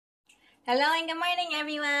Hello and good morning,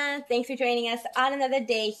 everyone. Thanks for joining us on another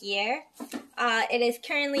day here. It is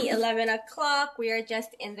currently 11 o'clock. We are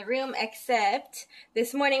just in the room, except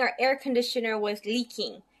this morning our air conditioner was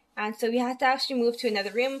leaking. And so we had to actually move to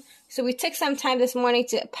another room. So we took some time this morning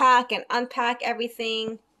to pack and unpack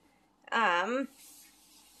everything. Yeah,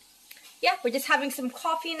 we're just having some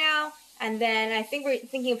coffee now. And then I think we're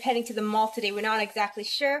thinking of heading to the mall today. We're not exactly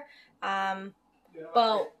sure.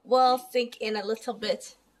 But we'll think in a little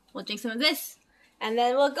bit. We'll drink some of this, and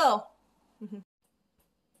then we'll go.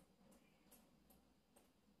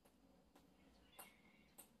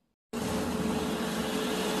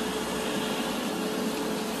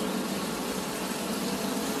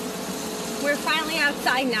 We're finally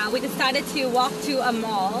outside now. We decided to walk to a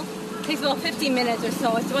mall. It takes about 15 minutes or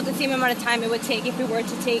so. It's about the same amount of time it would take if we were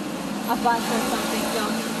to take a bus or something.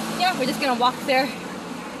 So, yeah, we're just gonna walk there,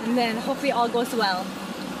 and then hopefully all goes well.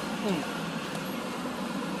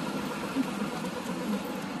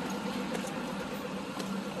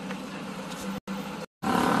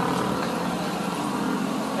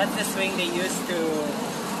 That's the swing they used to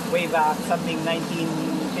way back, something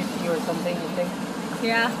 1950 or something, I think.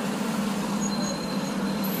 Yeah.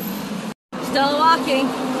 Still walking.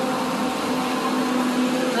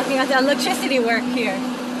 Looking at the electricity work here.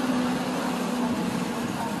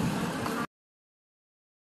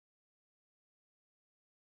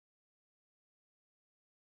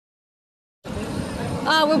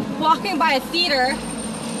 We're walking by a theater.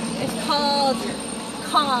 It's called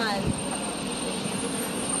Con.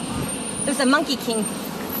 There's a Monkey King.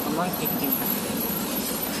 A Monkey King.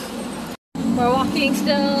 We're walking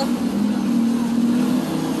still.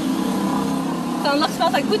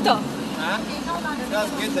 Smells like puto. Huh?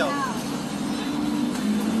 Smells good though.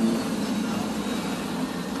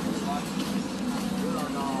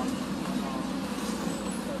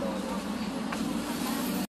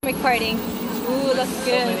 Recording. Ooh, looks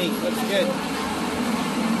good. So many. Looks good.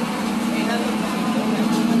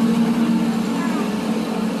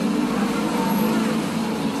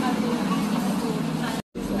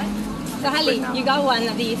 So Hali, you got one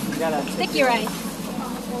of these. Sticky rice.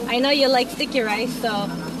 I know you like sticky rice, so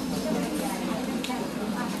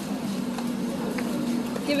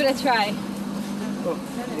give it a try. Oh,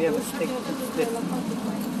 we have a stick. What's this?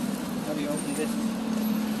 How do you open this?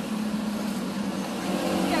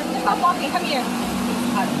 Here, stop walking. Come here.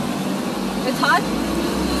 Hot. It's hot?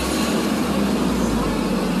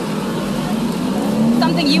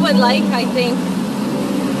 Something you would like, I think.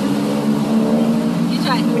 You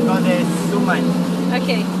try. We call this suman.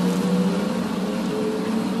 Okay.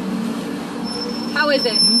 How is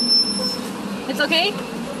it? It's okay?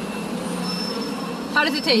 How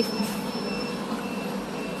does it taste?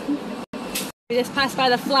 We just passed by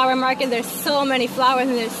the flower market. There's so many flowers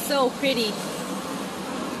and they're so pretty.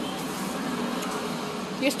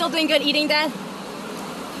 You're still doing good eating that?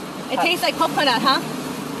 It tastes like coconut, huh?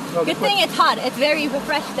 Oh, good thing it's hot. It's very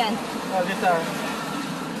refreshed then. Oh, these are...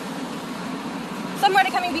 Somewhere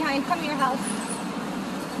to coming behind. Come to your house.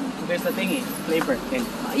 There's a thingy. Flavor thing.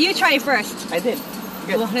 You try it first. I did.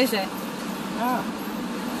 Good. What is it? Ah.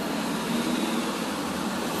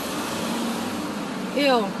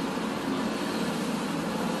 Ew.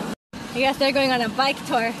 I guess they're going on a bike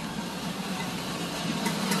tour.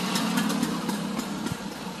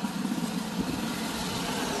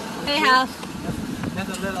 Hey, Hal. There's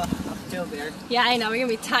a little uphill there. Yeah, I know. We're gonna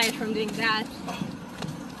be tired from doing that.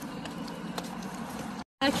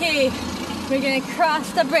 Okay, we're gonna cross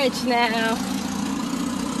the bridge now.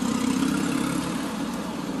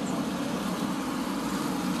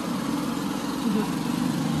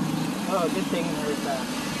 Oh, good thing there's a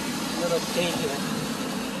little shade here.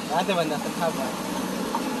 The other one doesn't have one.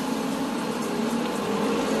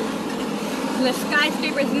 The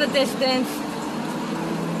skyscrapers in the distance.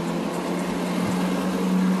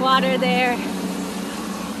 Water there.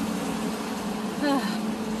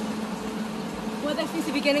 Weather seems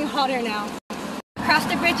to be getting hotter now. Across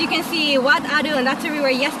the bridge you can see Wat Arun. That's where we were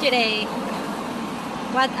yesterday.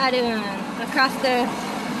 Wat Arun. Across the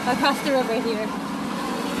river here.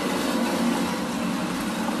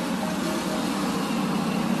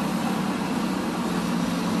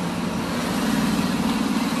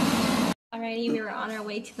 Alrighty, we were on our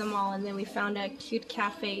way to the mall and then we found a cute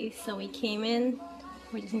cafe, so we came in.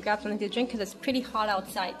 We just grab something to drink because it's pretty hot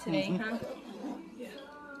outside today, huh?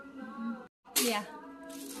 Yeah.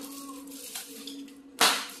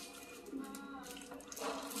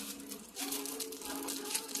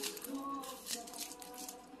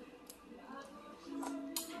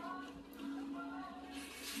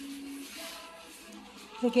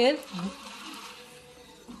 Is it good?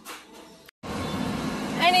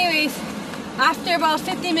 Anyways, After about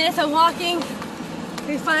 50 minutes of walking,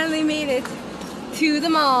 we finally made it to the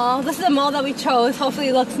mall. This is the mall that we chose. Hopefully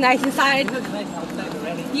it looks nice inside. It looks nice outside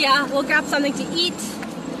already. Yeah, we'll grab something to eat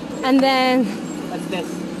and then What's this?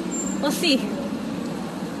 we'll see.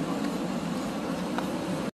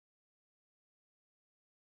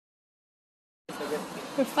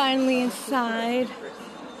 We're finally inside.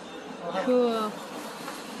 Cool.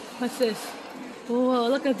 What's this? Whoa,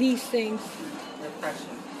 look at these things.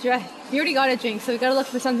 We already got a drink, so we gotta look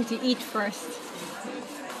for something to eat first.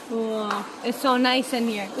 Whoa, it's so nice in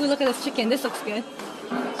here. Ooh, look at this chicken. This looks good.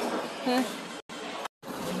 Huh?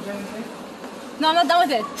 No, I'm not done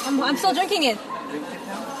with it. I'm still drinking it.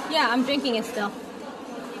 Yeah, I'm drinking it still.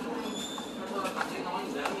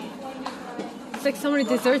 It's like so many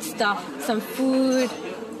dessert stuff. Some food.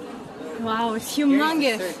 Wow, it's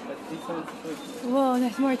humongous. Whoa,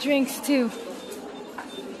 there's more drinks too.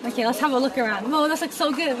 Okay, let's have a look around. Whoa, this looks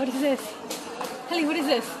so good. What is this? Helly, what is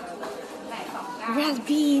this? Red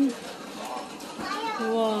bean.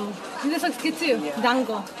 Whoa. This looks good too. Yeah.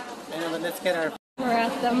 Dango. But let's get our... We're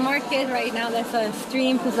at the market right now. There's a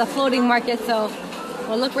stream. It's a floating market, so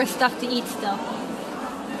we'll look for stuff to eat still.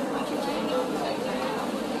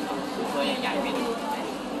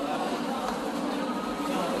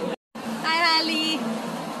 Hi, Hallie.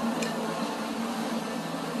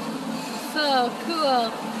 So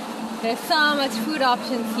cool. There's so much food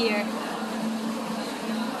options here.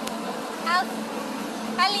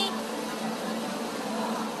 Hallie.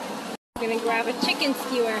 I'm gonna grab a chicken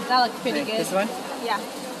skewer. That looks pretty good. This one? Yeah.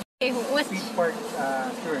 Okay, what's Sweet pork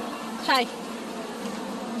skewer. Try.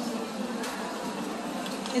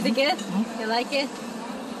 Is it good? You like it?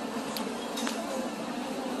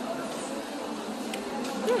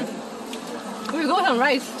 We go on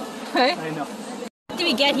rice, right? I know. What did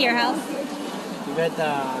we get here, Hal? We got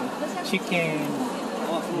chicken,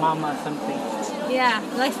 mama something. Yeah,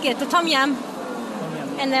 let's get the tom yum.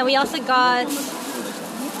 And then we also got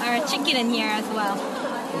our chicken in here as well.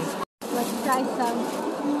 Let's try some.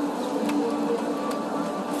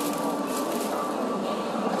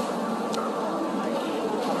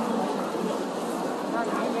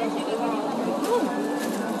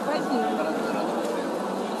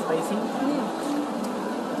 Spicy?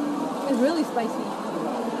 It's really spicy.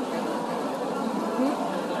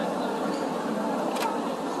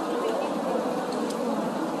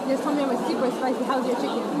 This tom yum is super spicy. How's your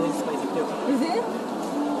chicken? It's spicy too. Is it?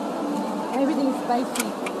 Everything's spicy.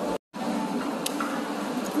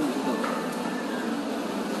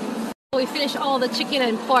 We finished all the chicken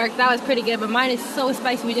and pork. That was pretty good, but mine is so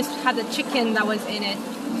spicy. We just had the chicken that was in it.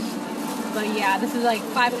 But yeah, this is like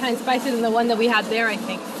 5 times spicier than the one that we had there, I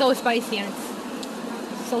think. So spicy and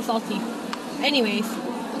it's so salty. Anyways,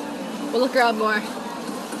 we'll look around more.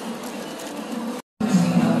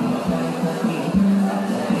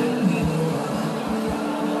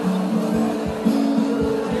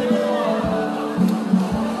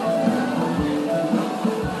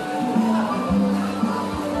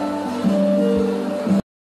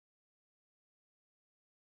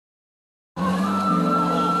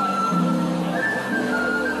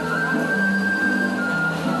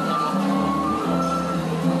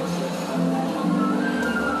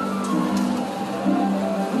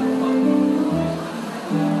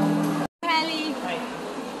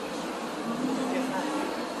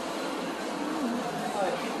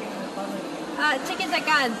 Chicken's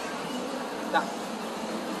agad.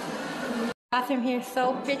 Bathroom here is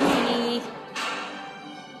so pretty.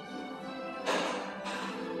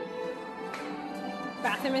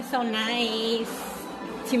 Bathroom is so nice.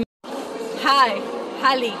 Hi,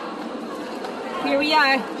 Hallie. Here we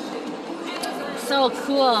are. So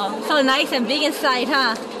cool. So nice and big inside,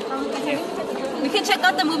 huh? We can check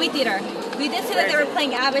out the movie theater. We did see that they were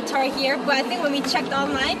playing Avatar here, but I think when we checked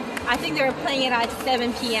online, I think they were playing it at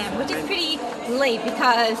 7 p.m., which is pretty late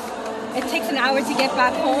because it takes an hour to get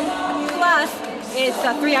back home. Plus, it's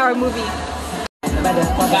a 3-hour movie.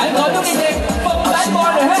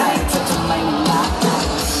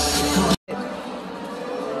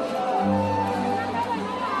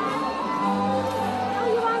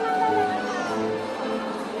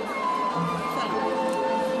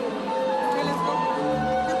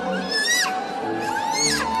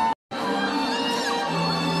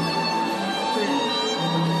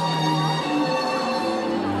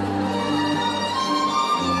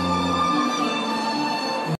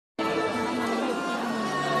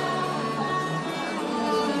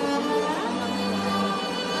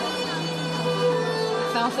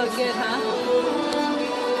 Sounds so good, huh?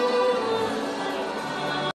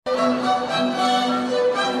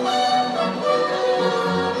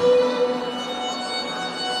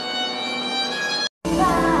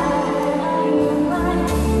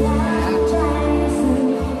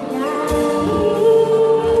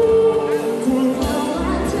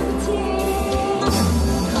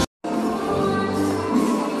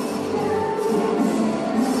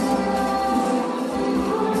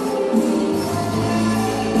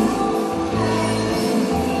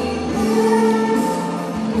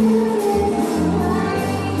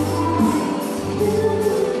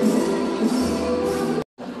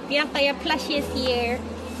 Bianca, your plushie is here.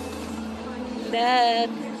 Look.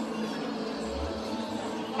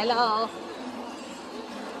 Hello.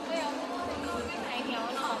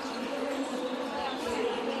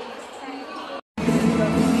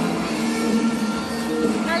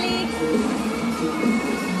 Holly.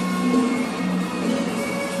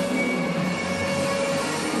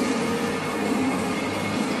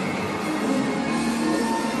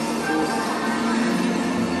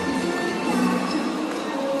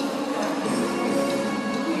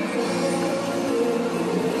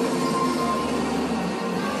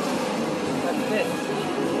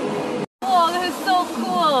 Oh, this is so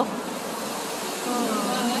cool.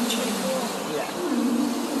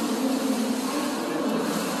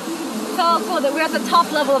 So cool that we're at the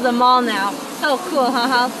top level of the mall now. So cool,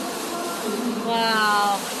 huh?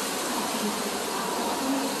 Wow.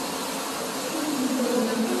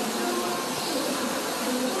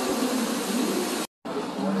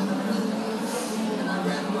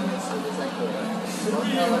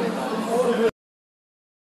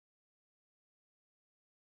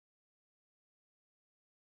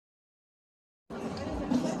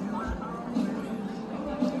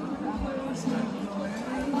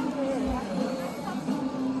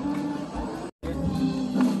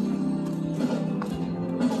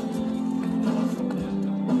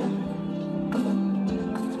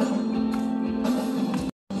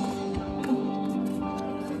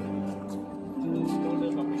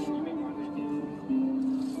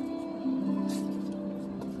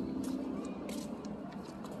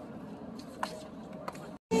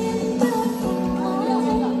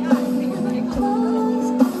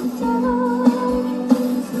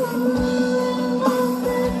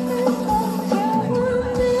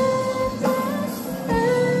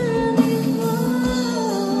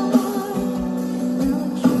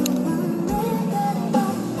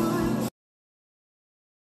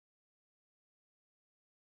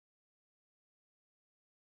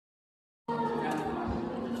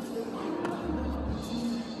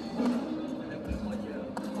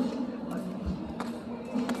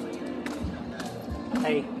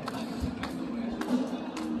 Hey.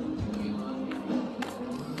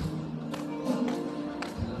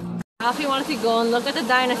 Alfie wanted to go and look at the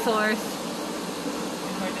dinosaurs.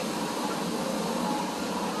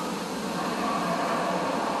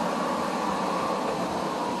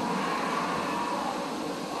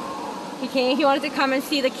 He wanted to come and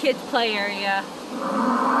see the kids play area.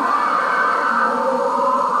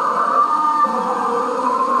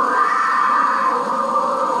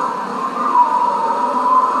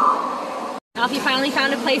 Alfie finally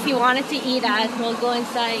found a place he wanted to eat at. We'll go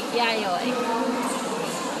inside Yayoi.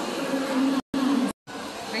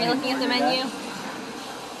 Are you looking at the menu?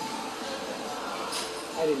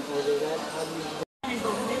 I didn't order that. How do you...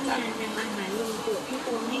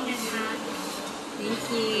 Thank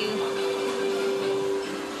you.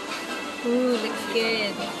 Ooh, looks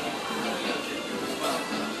good.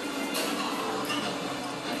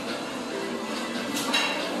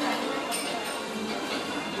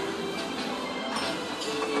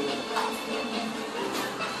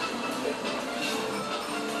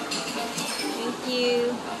 Thank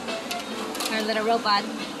you. Our little robot.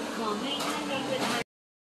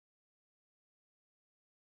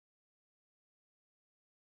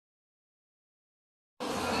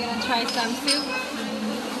 We're gonna try some soup.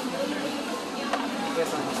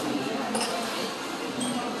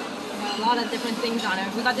 A lot of different things on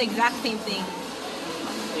it. We got the exact same thing.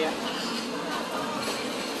 Yeah.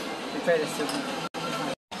 We tried the soup.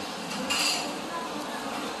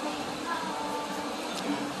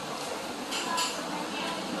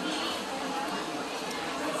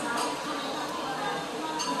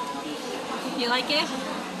 You like it?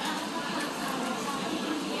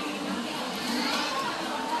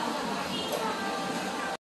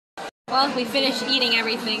 Well, we finished eating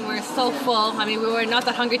everything. We're so full. I mean, we were not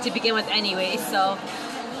that hungry to begin with anyway, so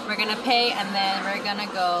we're gonna pay and then we're gonna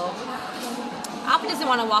go. Alfie doesn't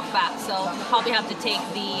want to walk back, so we'll probably have to take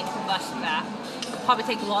the bus back. It'll probably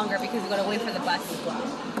take longer because we're gonna wait for the bus.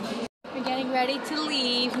 We're getting ready to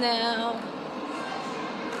leave now.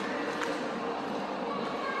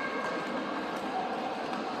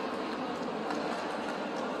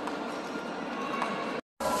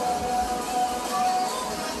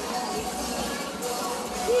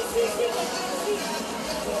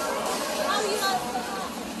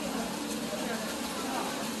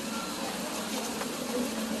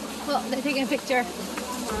 Oh, they're taking a picture.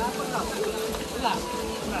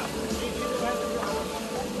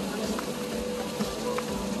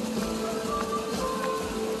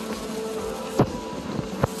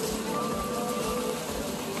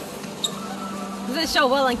 This is doesn't show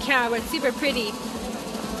well on camera, but it's super pretty.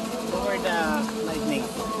 Lower the lightning.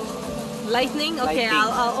 Lightning? Okay, Lightning.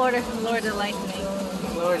 I'll order from Lower the Lightning.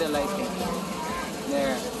 Lower the lightning.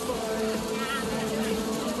 There.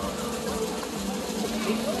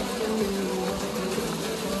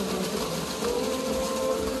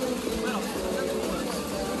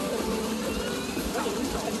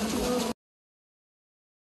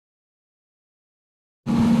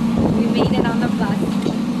 We made it on the bus.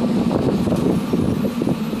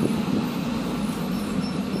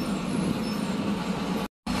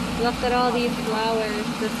 Look at all these flowers.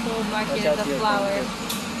 This whole market is of flowers.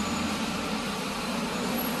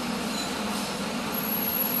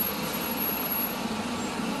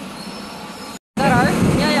 Is that art?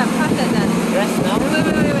 Yeah, press it then. Dress now?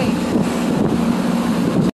 Wait.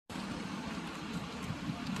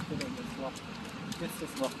 Let's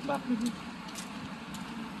just walk back.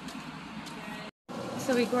 So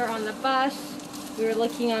we were on the bus. We were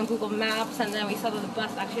looking on Google Maps, and then we saw that the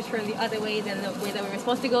bus actually turned the other way than the way that we were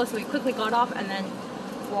supposed to go, so we quickly got off and then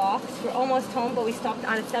walked. We're almost home, but we stopped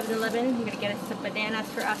at a 7-Eleven. We're gonna get us some bananas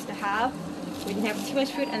for us to have. We didn't have too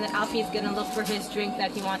much food, and then Alfie is gonna look for his drink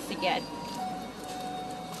that he wants to get.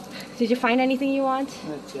 Did you find anything you want?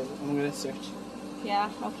 Not yet. I'm gonna search.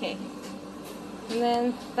 Yeah, okay. And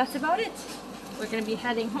then that's about it. We're gonna be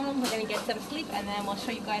heading home, we're gonna get some sleep, and then we'll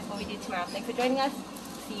show you guys what we do tomorrow. Thanks for joining us.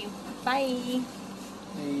 See you. Bye.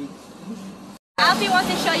 Hey. Alfie wants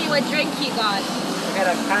to show you what drink he got. I got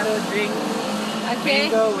a Caro drink. Okay.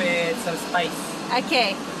 Mango with some spice.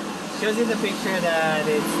 Okay. Shows in the picture that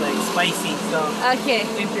it's like spicy, so Okay.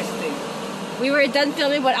 interesting. We were done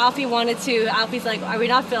filming, but Alfie wanted to. Alfie's like, are we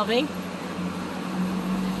not filming?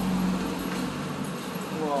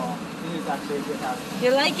 Whoa, this is actually a good house.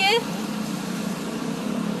 You like it?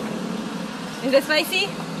 Is it spicy?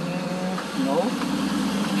 No.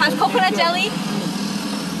 Has coconut jelly?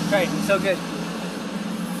 Right, so good.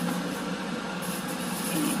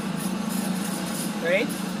 Right?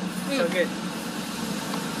 So good.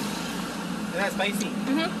 It's not spicy. I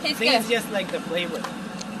Tastes think good. it's just like the flavor.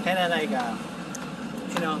 Kind of like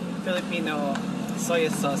Filipino soy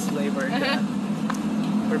sauce flavored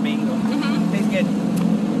for mango. Tastes good.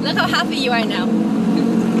 Look how happy you are now.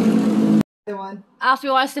 The one. Alfie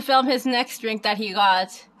wants to film his next drink that he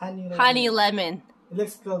got. Honey lemon. It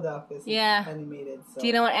looks cool though. It's animated. So. Do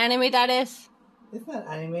you know what anime that is? It's not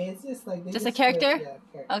anime. It's just like Just a character? Yeah,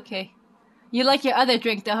 character. Okay. You like your other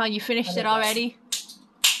drink though, huh? You finished it already?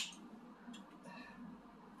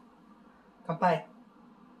 Kampai.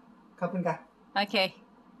 Kapin ka. Okay.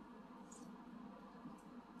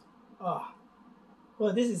 Oh.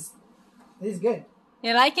 Well, this is good.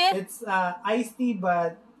 You like it? It's iced tea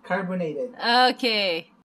but carbonated. Okay.